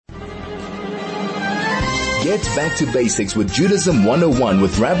Get back to basics with Judaism 101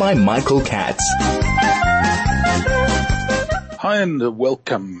 with Rabbi Michael Katz. Hi and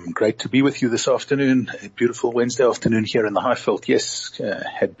welcome. Great to be with you this afternoon. A beautiful Wednesday afternoon here in the Highveld. Yes,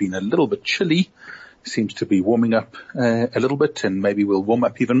 had been a little bit chilly. Seems to be warming up a little bit, and maybe we'll warm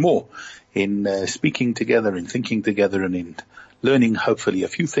up even more in speaking together and thinking together and in learning hopefully a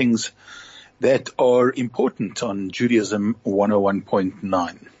few things that are important on Judaism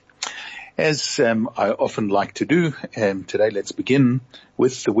 101.9. As I often like to do, today let's begin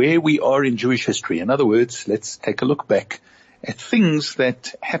with where we are in Jewish history. In other words, let's take a look back at things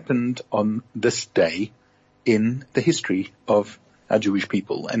that happened on this day in the history of our Jewish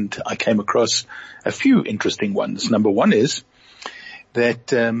people. And I came across a few interesting ones. Number one is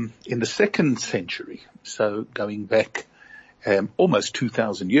that in the 2nd century, so going back almost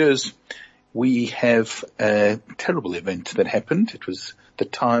 2,000 years, we have a terrible event that happened. It was the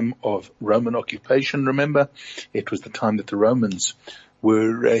time of Roman occupation, remember? It was the time that the Romans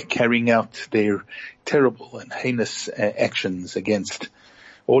were carrying out their terrible and heinous actions against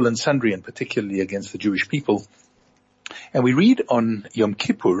all and sundry, and particularly against the Jewish people. And we read on Yom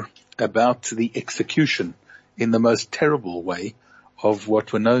Kippur about the execution in the most terrible way of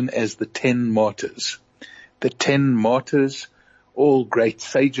what were known as the 10 martyrs. The 10 martyrs, all great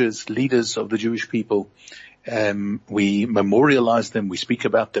sages, leaders of the Jewish people. We memorialize them. We speak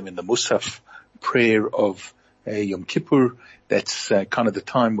about them in the Musaf prayer of Yom Kippur. That's kind of the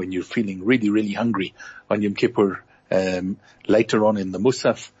time when you're feeling really, really hungry on Yom Kippur. Later on in the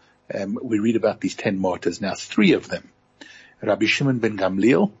Musaf, we read about these 10 martyrs. Now, 3 of them, Rabbi Shimon ben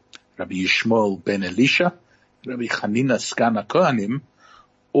Gamliel, Rabbi Yishmael ben Elisha, Rabbi Chanina Sgan HaKohanim,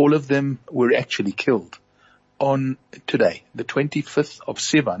 all of them were actually killed on today, the 25th of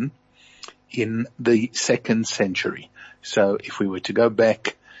Sivan, in the 2nd century. So if we were to go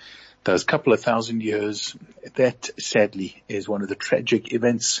back those couple of thousand years, that sadly is one of the tragic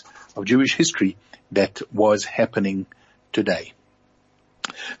events of Jewish history that was happening today.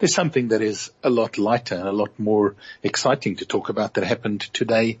 There's something that is a lot lighter and a lot more exciting to talk about that happened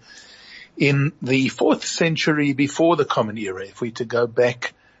today in the 4th century before the Common Era. If we to go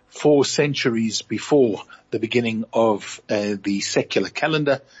back 4 centuries before the beginning of the secular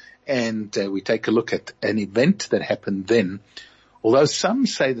calendar, and we take a look at an event that happened then. Although some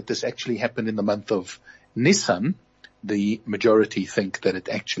say that this actually happened in the month of Nisan, the majority think that it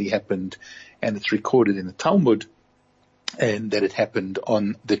actually happened, and it's recorded in the Talmud, and that it happened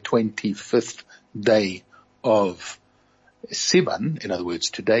on the 25th day of Sivan. In other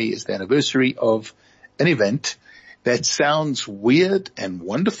words, today is the anniversary of an event that sounds weird and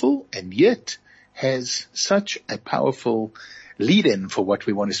wonderful, and yet has such a powerful lead-in for what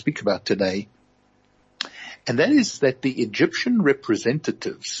we want to speak about today. And that is that the Egyptian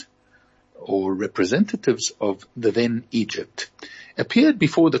representatives, or representatives of the then Egypt, appeared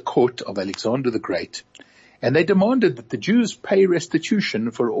before the court of Alexander the Great, and they demanded that the Jews pay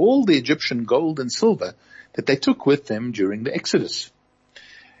restitution for all the Egyptian gold and silver that they took with them during the Exodus.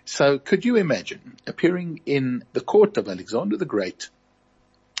 So could you imagine appearing in the court of Alexander the Great?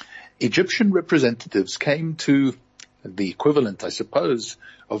 Egyptian representatives came to the equivalent, I suppose,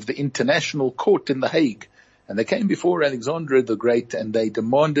 of the international court in The Hague, and they came before Alexander the Great and they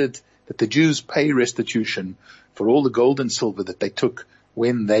demanded that the Jews pay restitution for all the gold and silver that they took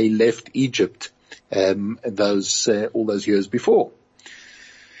when they left Egypt all those years before.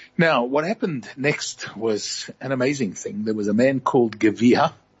 Now, what happened next was an amazing thing. There was a man called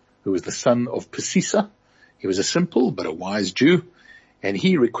Geviah, who was the son of Pesisa. He was a simple but a wise Jew, and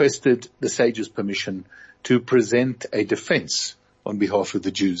he requested the sages' permission to present a defense on behalf of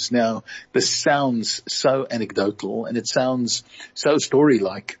the Jews. Now, this sounds so anecdotal and it sounds so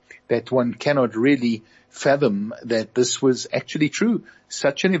story-like that one cannot really fathom that this was actually true.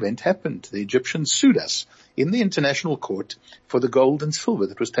 Such an event happened. The Egyptians sued us in the international court for the gold and silver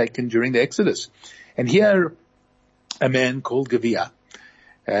that was taken during the Exodus. And here, a man called Geviah,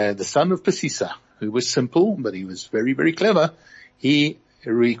 the son of Pesisa, who was simple, but he was very, very clever, he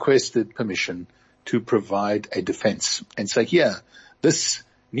requested permission to provide a defense. And so here, this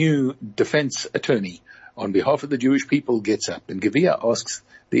new defense attorney on behalf of the Jewish people gets up, and Geviah asks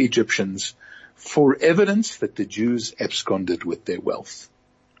the Egyptians for evidence that the Jews absconded with their wealth.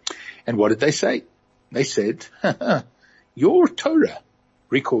 And what did they say? They said, your Torah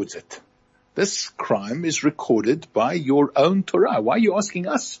records it. This crime is recorded by your own Torah. Why are you asking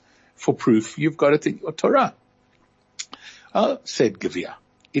us for proof? You've got it in your Torah. Said Geviah,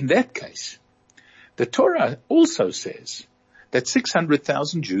 in that case, the Torah also says that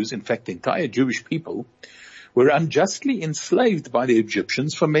 600,000 Jews, in fact the entire Jewish people, were unjustly enslaved by the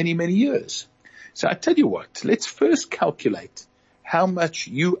Egyptians for many, many years. So I tell you what, let's first calculate how much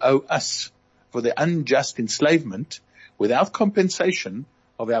you owe us for the unjust enslavement without compensation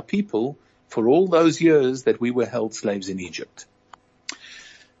of our people for all those years that we were held slaves in Egypt.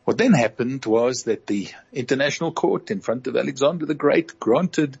 What then happened was that the International Court in front of Alexander the Great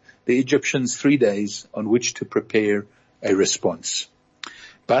granted the Egyptians 3 days on which to prepare a response.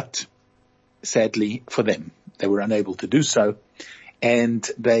 But sadly for them, they were unable to do so, and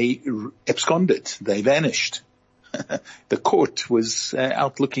they absconded, they vanished. The court was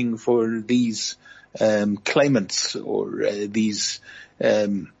out looking for these claimants or these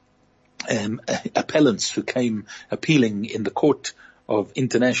appellants who came appealing in the court of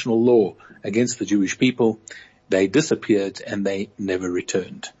international law against the Jewish people. They disappeared and they never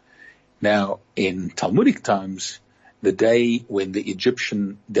returned. Now, in Talmudic times, the day when the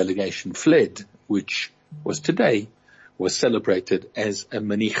Egyptian delegation fled, which was today, was celebrated as a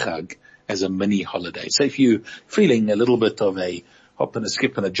mini chag, as a mini holiday. So if you're feeling a little bit of a hop and a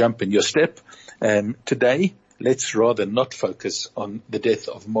skip and a jump in your step, today, let's rather not focus on the death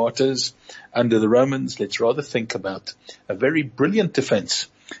of martyrs under the Romans. Let's rather think about a very brilliant defense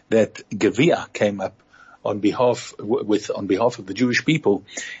that Gavia came up on behalf of the Jewish people,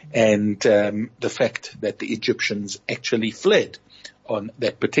 and the fact that the Egyptians actually fled on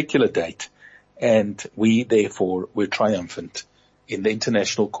that particular date, and we therefore were triumphant in the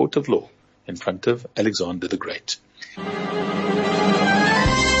International Court of Law in front of Alexander the Great.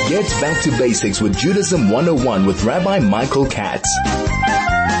 Get back to basics with Judaism 101 with Rabbi Michael Katz.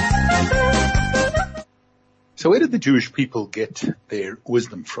 So where did the Jewish people get their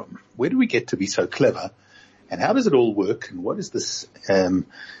wisdom from? Where do we get to be so clever? And how does it all work? And what is this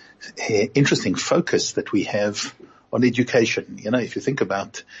interesting focus that we have on education? You know, if you think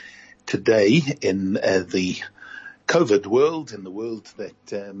about today in the COVID world, in the world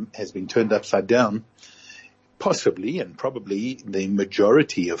that has been turned upside down, possibly and probably the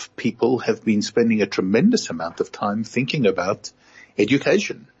majority of people have been spending a tremendous amount of time thinking about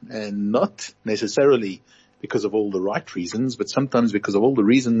education, and not necessarily because of all the right reasons, but sometimes because of all the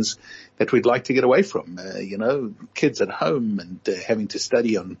reasons that we'd like to get away from. Kids at home and having to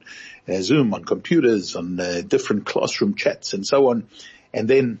study on Zoom, on computers, on different classroom chats and so on. And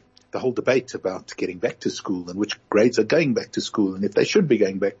then the whole debate about getting back to school and which grades are going back to school and if they should be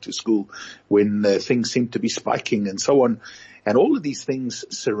going back to school when things seem to be spiking and so on. And all of these things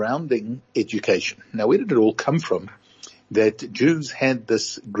surrounding education. Now, where did it all come from? That Jews had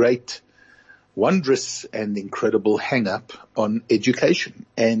this great, wondrous and incredible hang-up on education.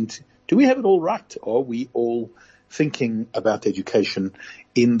 And do we have it all right? Are we all thinking about education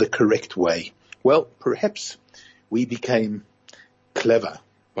in the correct way? Well, perhaps we became clever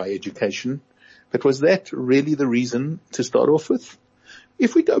by education, but was that really the reason to start off with?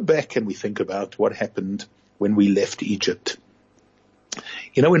 If we go back and we think about what happened when we left Egypt.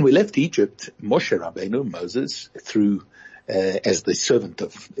 You know, when we left Egypt, Moshe Rabbeinu, Moses, through as the servant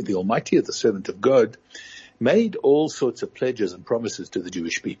of the Almighty, as the servant of God, made all sorts of pledges and promises to the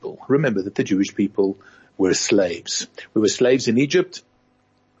Jewish people. Remember that the Jewish people were slaves. We were slaves in Egypt,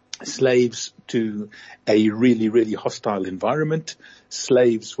 slaves to a really, really hostile environment,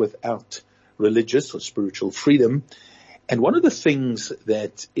 slaves without religious or spiritual freedom. And one of the things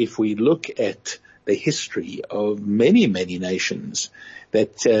that, if we look at the history of many, many nations,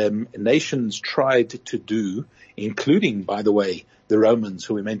 that nations tried to do, including, by the way, the Romans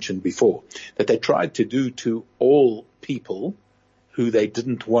who we mentioned before, that they tried to do to all people who they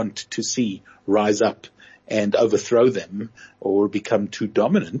didn't want to see rise up and overthrow them or become too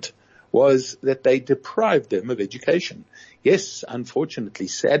dominant, was that they deprived them of education. Yes, unfortunately,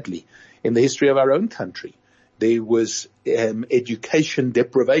 sadly, in the history of our own country, there was education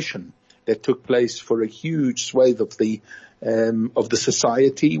deprivation that took place for a huge swathe of the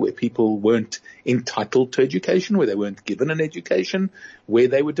society, where people weren't entitled to education, where they weren't given an education, where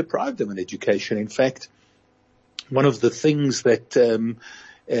they were deprived of an education. In fact, one of the things that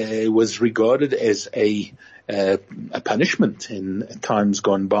was regarded as a punishment in times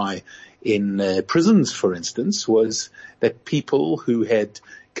gone by in prisons, for instance, was that people who had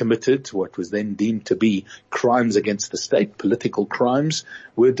committed what was then deemed to be crimes against the state, political crimes,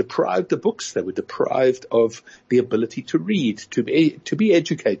 were deprived of books. They were deprived of the ability to read, to be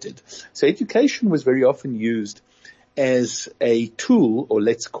educated. So education was very often used as a tool, or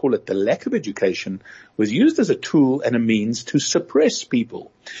let's call it the lack of education, was used as a tool and a means to suppress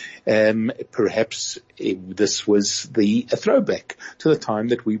people. Perhaps this was a throwback to the time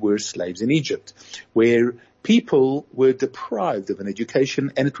that we were slaves in Egypt, where people were deprived of an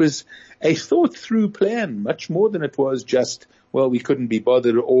education, and it was a thought-through plan, much more than it was just well, we couldn't be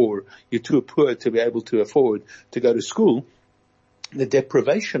bothered, or you're too poor to be able to afford to go to school. The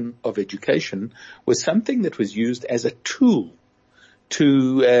deprivation of education was something that was used as a tool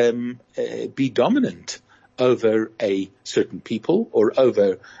to be dominant over a certain people or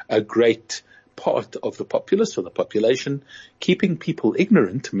over a great part of the populace or the population. Keeping people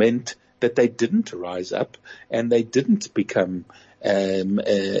ignorant meant that they didn't rise up and they didn't become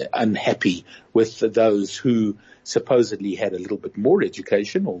unhappy with those who supposedly had a little bit more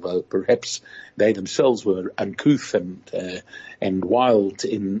education, although perhaps they themselves were uncouth and wild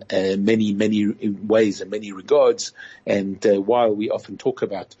in many ways and many regards. And while we often talk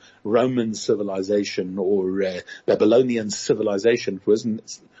about Roman civilization or Babylonian civilization, it wasn't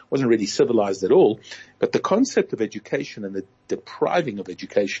really civilized at all, but the concept of education and the depriving of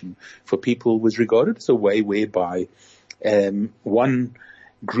education for people was regarded as a way whereby one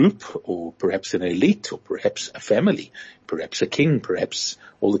group, or perhaps an elite, or perhaps a family, perhaps a king, perhaps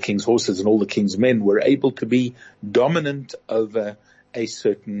all the king's horses and all the king's men were able to be dominant over a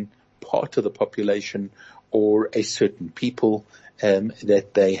certain part of the population or a certain people that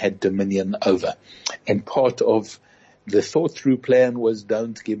they had dominion over. And part of the thought through plan was,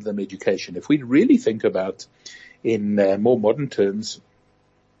 don't give them education. If we really think about in more modern terms,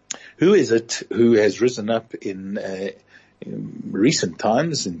 who is it who has risen up in recent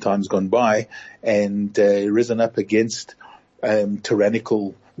times, in times gone by, and risen up against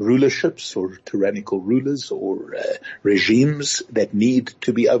tyrannical rulerships or tyrannical rulers or regimes that need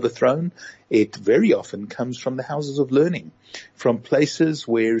to be overthrown? It very often comes from the houses of learning, from places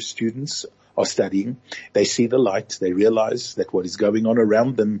where students are studying. They see the light. They realize that what is going on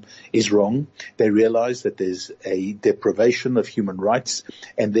around them is wrong. They realize that there's a deprivation of human rights,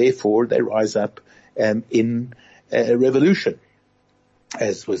 and therefore they rise up in revolution,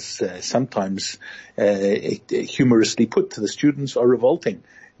 as was sometimes humorously put. The students are revolting.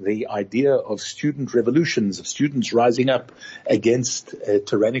 The idea of student revolutions, of students rising up against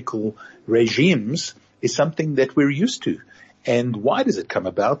tyrannical regimes, is something that we're used to. And why does it come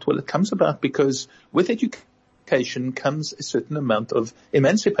about? Well, it comes about because with education comes a certain amount of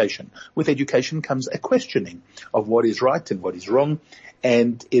emancipation. With education comes a questioning of what is right and what is wrong.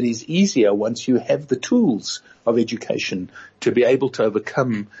 And it is easier once you have the tools of education to be able to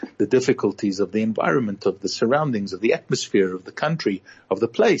overcome the difficulties of the environment, of the surroundings, of the atmosphere, of the country, of the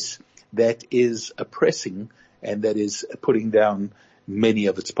place that is oppressing and that is putting down many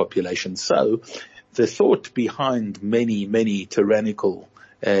of its population. So the thought behind many tyrannical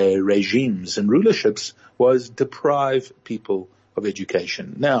regimes and rulerships was deprive people of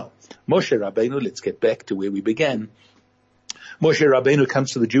education. Now, Moshe Rabbeinu, let's get back to where we began. Moshe Rabbeinu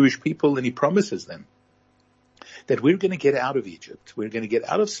comes to the Jewish people and he promises them that we're going to get out of Egypt, we're going to get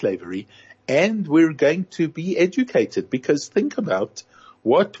out of slavery, and we're going to be educated. Because think about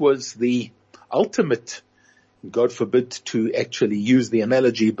what was the ultimate, God forbid to actually use the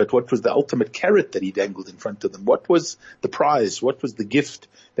analogy, but what was the ultimate carrot that he dangled in front of them? What was the prize? What was the gift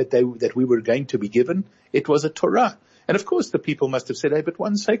that we were going to be given? It was a Torah. And of course the people must have said, hey, but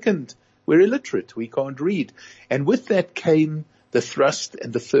 1 second, we're illiterate, we can't read. And with that came the thrust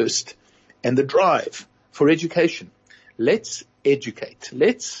and the thirst and the drive for education. Let's educate.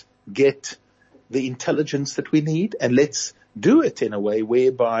 Let's get the intelligence that we need, and let's do it in a way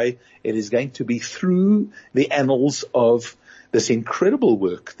whereby it is going to be through the annals of this incredible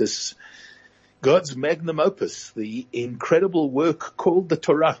work, this God's magnum opus, the incredible work called the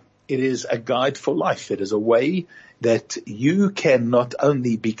Torah. It is a guide for life. It is a way that you can not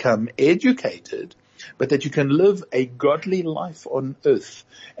only become educated, but that you can live a godly life on earth.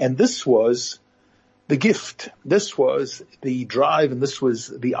 And this was the gift. This was the drive, and this was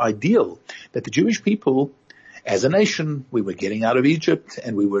the ideal that the Jewish people, as a nation, we were getting out of Egypt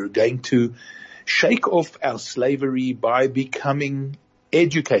and we were going to shake off our slavery by becoming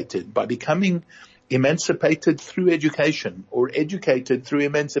educated, by becoming emancipated through education, or educated through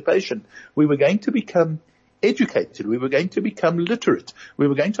emancipation. We were going to become educated. We were going to become literate. We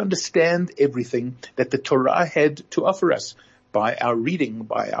were going to understand everything that the Torah had to offer us by our reading,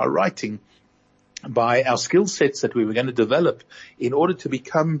 by our writing, by our skill sets that we were going to develop in order to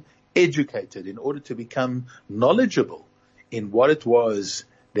become educated, in order to become knowledgeable in what it was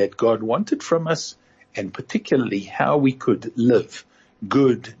that God wanted from us, and particularly how we could live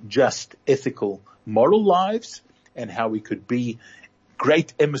good, just, ethical, moral lives, and how we could be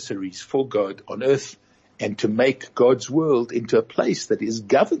great emissaries for God on earth, and to make God's world into a place that is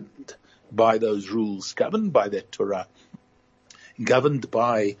governed by those rules, governed by that Torah, governed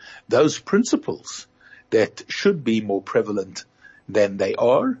by those principles that should be more prevalent than they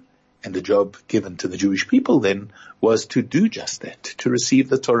are, And the job given to the Jewish people then was to do just that, to receive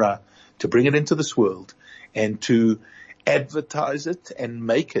the Torah, to bring it into this world, and to advertise it and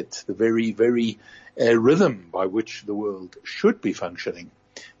make it the very, very rhythm by which the world should be functioning,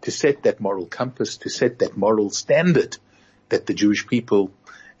 to set that moral compass, to set that moral standard that the Jewish people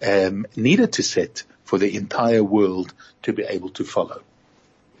needed to set for the entire world to be able to follow.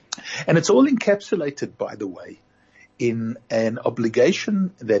 And it's all encapsulated, by the way, in an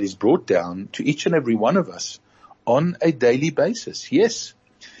obligation that is brought down to each and every one of us on a daily basis. Yes,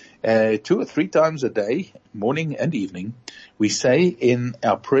 2 or 3 times a day, morning and evening, we say in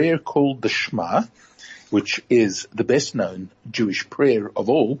our prayer called the Shema, which is the best known Jewish prayer of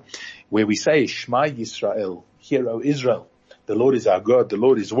all, where we say, Shema Yisrael, Hear, O Israel, the Lord is our God, the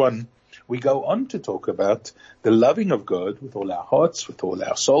Lord is one. We go on to talk about the loving of God with all our hearts, with all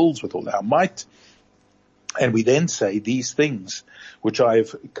our souls, with all our might. And we then say these things which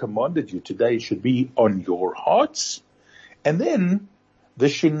I've commanded you today should be on your hearts. And then the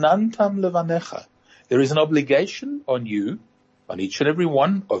Shinantam Levanecha. There is an obligation on you, on each and every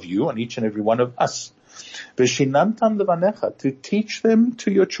one of you, on each and every one of us. The Shinantam Levanecha, to teach them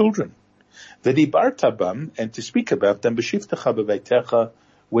to your children. V'dibarta bam, and to speak about them, b'shivtecha b'veitecha,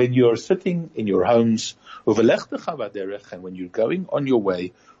 when you're sitting in your homes, uvelechtecha v'derech, and when you're going on your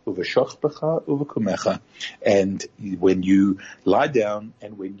way, uveshochbecha uvekumecha, and when you lie down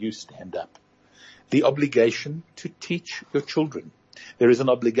and when you stand up. The obligation to teach your children. There is an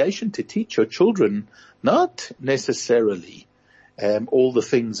obligation to teach your children, not necessarily all the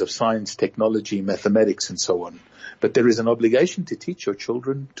things of science, technology, mathematics, and so on, but there is an obligation to teach your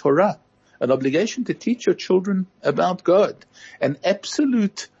children Torah. An obligation to teach your children about God. An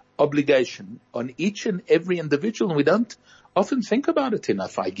absolute obligation on each and every individual, and we don't often think about it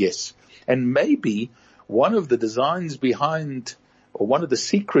enough, I guess. And maybe one of the designs behind, or one of the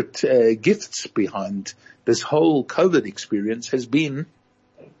secret gifts behind this whole COVID experience has been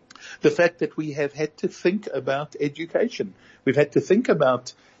the fact that we have had to think about education. We've had to think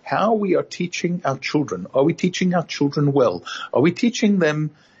about how we are teaching our children. Are we teaching our children well? Are we teaching them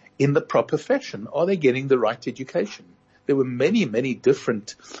in the proper fashion? Are they getting the right education? There were many, many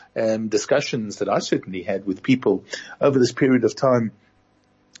different discussions that I certainly had with people over this period of time,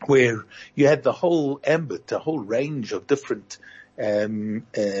 where you had the whole ambit, the whole range of different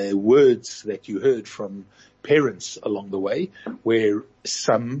words that you heard from parents along the way, where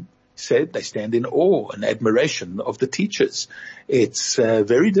some said they stand in awe and admiration of the teachers. It's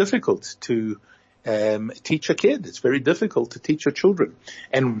very difficult to teach a kid. It's very difficult to teach your children.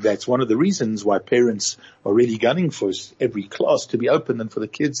 And that's one of the reasons why parents are really gunning for every class to be open and for the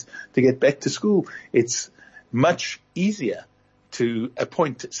kids to get back to school. It's much easier to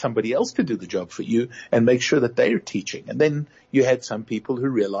appoint somebody else to do the job for you and make sure that they are teaching. And then you had some people who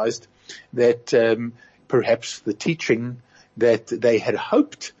realized that perhaps the teaching that they had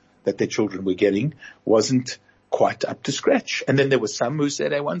hoped that their children were getting wasn't quite up to scratch. And then there were some who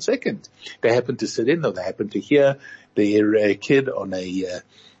said, hey, 1 second. They happened to sit in, or they happened to hear their kid on a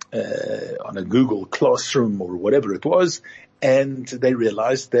Google Classroom or whatever it was, and they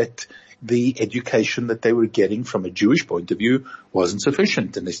realized that the education that they were getting from a Jewish point of view wasn't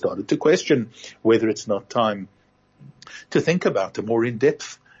sufficient, and they started to question whether it's not time to think about a more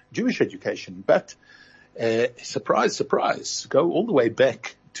in-depth Jewish education. But surprise, surprise, go all the way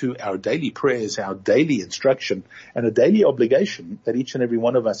back to our daily prayers, our daily instruction, and a daily obligation that each and every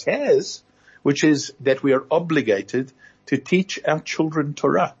one of us has, which is that we are obligated to teach our children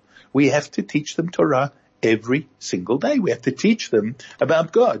Torah. We have to teach them Torah every single day. We have to teach them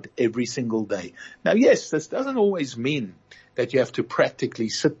about God every single day. Now, yes, this doesn't always mean that you have to practically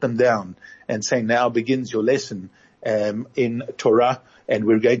sit them down and say, now begins your lesson in Torah, and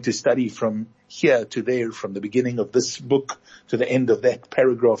we're going to study from here to there, from the beginning of this book to the end of that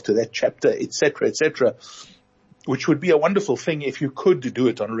paragraph to that chapter, etc., which would be a wonderful thing if you could do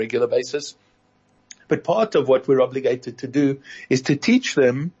it on a regular basis. But part of what we're obligated to do is to teach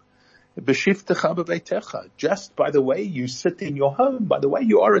them b'shivtecha b'veitecha, just by the way you sit in your home, by the way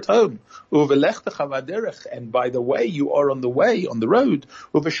you are at home, uvelechtecha v'derech, and by the way you are on the way, on the road,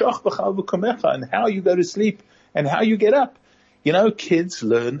 uveshachbecha v'kumecha, and how you go to sleep and how you get up. You know, kids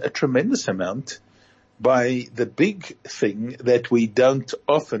learn a tremendous amount by the big thing that we don't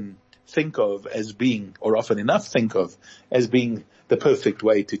often think of as being, or often enough think of as being the perfect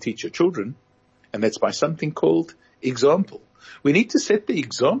way to teach your children, and that's by something called example. We need to set the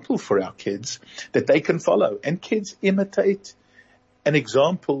example for our kids that they can follow, and kids imitate an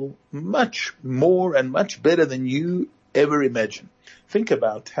example much more and much better than you ever imagine. Think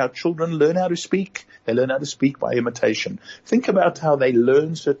about how children learn how to speak. They learn how to speak by imitation. Think about how they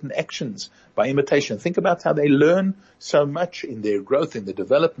learn certain actions by imitation. Think about how they learn so much in their growth, in their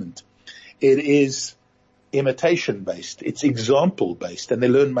development. It is imitation based. It's example based, and they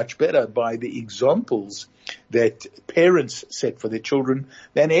learn much better by the examples that parents set for their children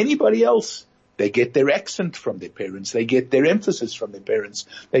than anybody else. They get their accent from their parents. They get their emphasis from their parents.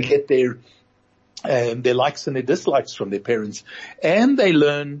 They get their likes and their dislikes from their parents, and they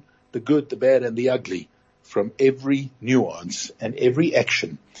learn the good, the bad, and the ugly from every nuance and every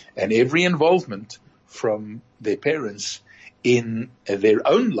action and every involvement from their parents in their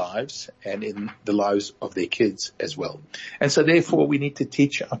own lives and in the lives of their kids as well. And so therefore we need to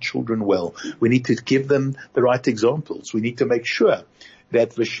teach our children well. We need to give them the right examples. We need to make sure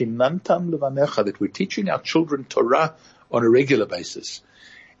that v'shinantam levanecha, that we're teaching our children Torah on a regular basis,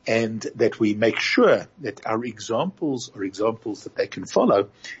 and that we make sure that our examples are examples that they can follow.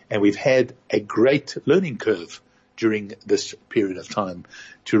 And we've had a great learning curve during this period of time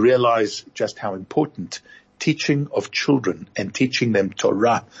to realize just how important teaching of children and teaching them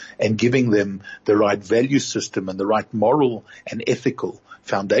Torah and giving them the right value system and the right moral and ethical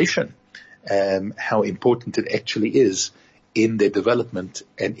foundation, how important it actually is in their development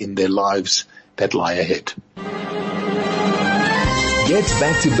and in their lives that lie ahead. Get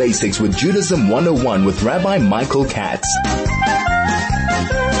back to basics with Judaism 101 with Rabbi Michael Katz.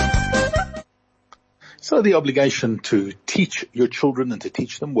 So the obligation to teach your children and to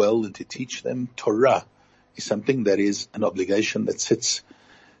teach them well and to teach them Torah is something that is an obligation that sits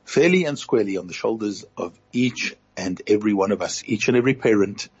fairly and squarely on the shoulders of each and every one of us. Each and every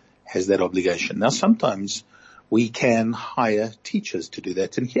parent has that obligation. Now sometimes we can hire teachers to do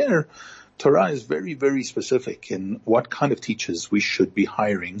that. And here Torah is very, very specific in what kind of teachers we should be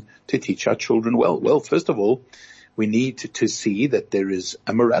hiring to teach our children well. Well, first of all, we need to see that there is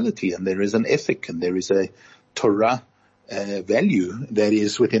a morality and there is an ethic and there is a Torah value that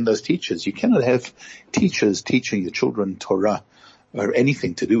is within those teachers. You cannot have teachers teaching your children Torah or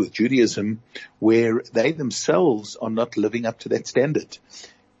anything to do with Judaism where they themselves are not living up to that standard.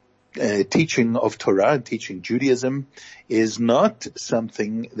 Teaching of Torah and teaching Judaism is not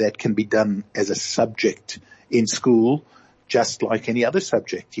something that can be done as a subject in school, just like any other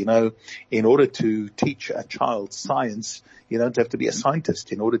subject. You know, in order to teach a child science, you don't have to be a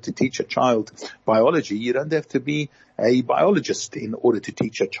scientist. In order to teach a child biology, you don't have to be a biologist. In order to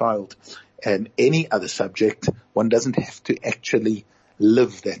teach a child and any other subject, one doesn't have to actually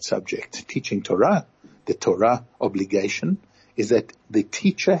live that subject. Teaching Torah, the Torah obligation is that the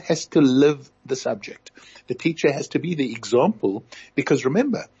teacher has to live the subject. The teacher has to be the example, because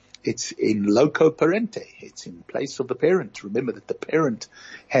remember, it's in loco parente. It's in place of the parent. Remember that the parent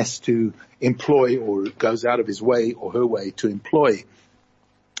has to employ or goes out of his way or her way to employ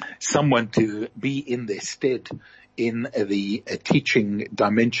someone to be in their stead in the teaching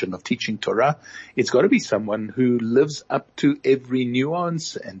dimension of teaching Torah. It's got to be someone who lives up to every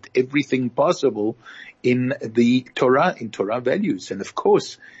nuance and everything possible in the Torah, in Torah values. And of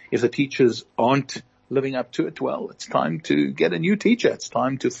course, if the teachers aren't living up to it, well, it's time to get a new teacher. It's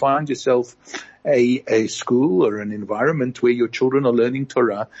time to find yourself a school or an environment where your children are learning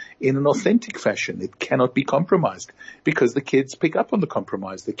Torah in an authentic fashion. It cannot be compromised, because the kids pick up on the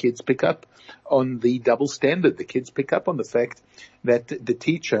compromise. The kids pick up on the double standard. The kids pick up on the fact that the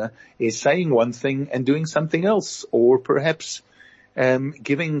teacher is saying one thing and doing something else, or perhaps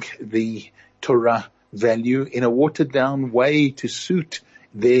giving the Torah value in a watered down way to suit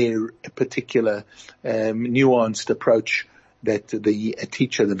their particular nuanced approach that the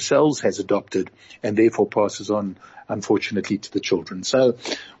teacher themselves has adopted and therefore passes on, unfortunately, to the children. So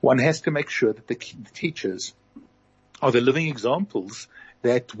one has to make sure that the teachers are the living examples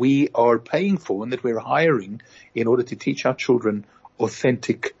that we are paying for and that we're hiring in order to teach our children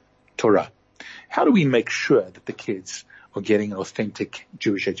authentic Torah. How do we make sure that the kids are getting an authentic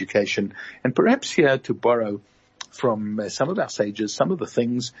Jewish education? And perhaps here, to borrow from some of our sages, some of the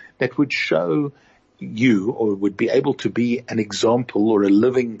things that would show you or would be able to be an example or a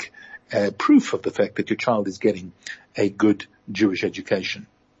living proof of the fact that your child is getting a good Jewish education.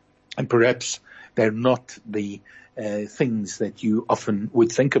 And perhaps they're not the things that you often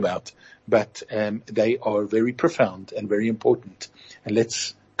would think about, but they are very profound and very important. And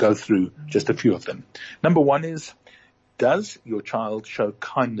let's go through just a few of them. Number one is, does your child show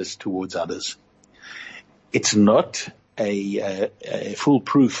kindness towards others? It's not a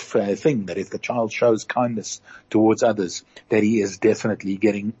foolproof thing that if the child shows kindness towards others, that he is definitely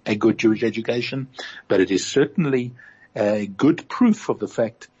getting a good Jewish education, but it is certainly a good proof of the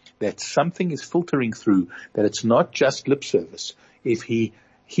fact that something is filtering through, that it's not just lip service. If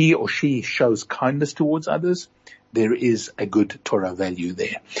he or she shows kindness towards others, there is a good Torah value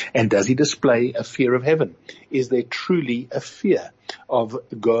there. And does he display a fear of heaven? Is there truly a fear of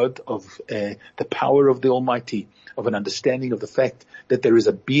God, of the power of the Almighty, of an understanding of the fact that there is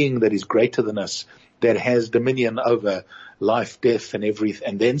a being that is greater than us, that has dominion over life, death,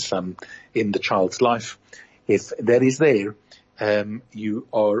 and then some in the child's life? If that is there, you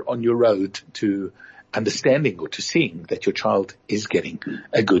are on your road to understanding or to seeing that your child is getting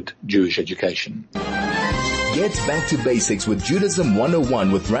a good Jewish education. Get back to basics with Judaism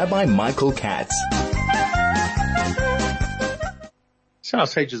 101 with Rabbi Michael Katz. So our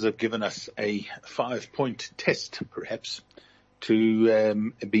sages have given us a 5-point test, perhaps,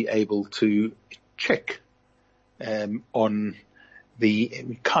 to be able to check on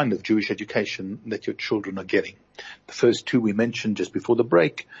the kind of Jewish education that your children are getting. The first two we mentioned just before the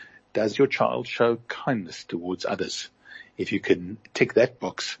break. Does your child show kindness towards others? If you can tick that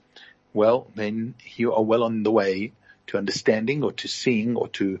box, well, then you are well on the way to understanding or to seeing or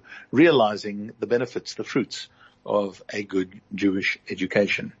to realizing the benefits, the fruits of a good Jewish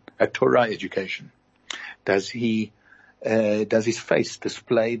education, a Torah education. Does his face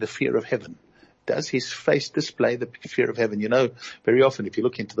display the fear of heaven? Does his face display the fear of heaven? You know, very often if you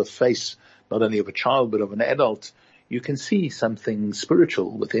look into the face, not only of a child, but of an adult, you can see something spiritual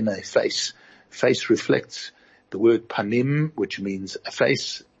within a face. Face reflects the word panim, which means a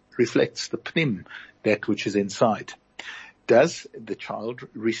face, reflects the pnim, that which is inside. Does the child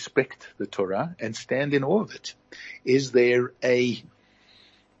respect the Torah and stand in awe of it? Is there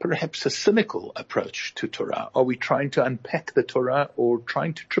perhaps a cynical approach to Torah? Are we trying to unpack the Torah, or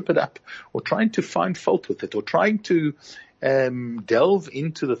trying to trip it up, or trying to find fault with it, or trying to delve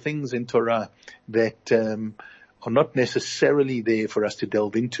into the things in Torah that are not necessarily there for us to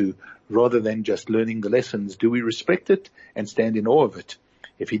delve into, rather than just learning the lessons? Do we respect it and stand in awe of it?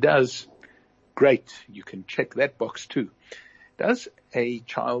 If he does, great, you can check that box too. Does a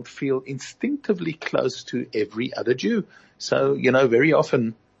child feel instinctively close to every other Jew? So, very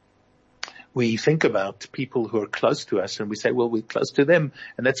often we think about people who are close to us and we say, well, we're close to them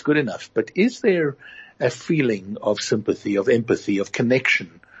and that's good enough. But is there a feeling of sympathy, of empathy, of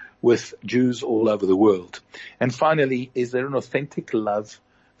connection with Jews all over the world? And finally, is there an authentic love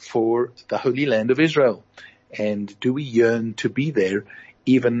for the Holy Land of Israel? And do we yearn to be there,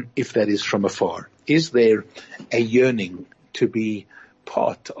 even if that is from afar? Is there a yearning to be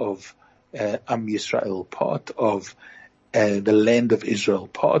part of Am Yisrael, part of the land of Israel,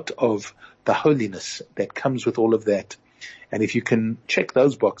 part of the holiness that comes with all of that? And if you can check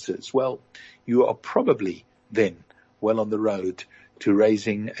those boxes, well, you are probably then well on the road to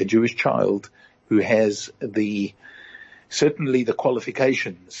raising a Jewish child who has certainly the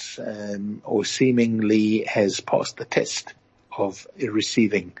qualifications, or seemingly has passed the test of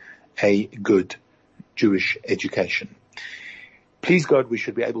receiving a good Jewish education. Please God, we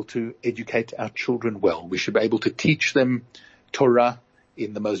should be able to educate our children well. We should be able to teach them Torah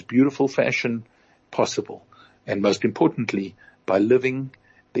in the most beautiful fashion possible. And most importantly, by living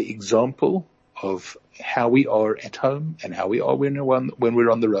the example of how we are at home and how we are when we're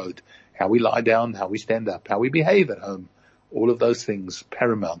on the road, how we lie down, how we stand up, how we behave at home. All of those things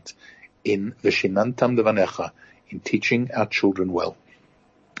paramount in V'shinantam Devanecha, in teaching our children well.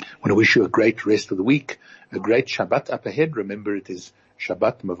 I want to wish you a great rest of the week, a great Shabbat up ahead. Remember, it is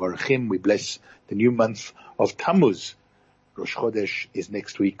Shabbat Mevarchim. We bless the new month of Tammuz. Rosh Chodesh is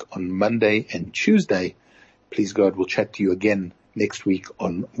next week on Monday and Tuesday. Please God, we'll chat to you again next week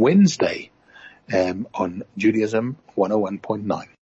on Wednesday on Judaism 101.9.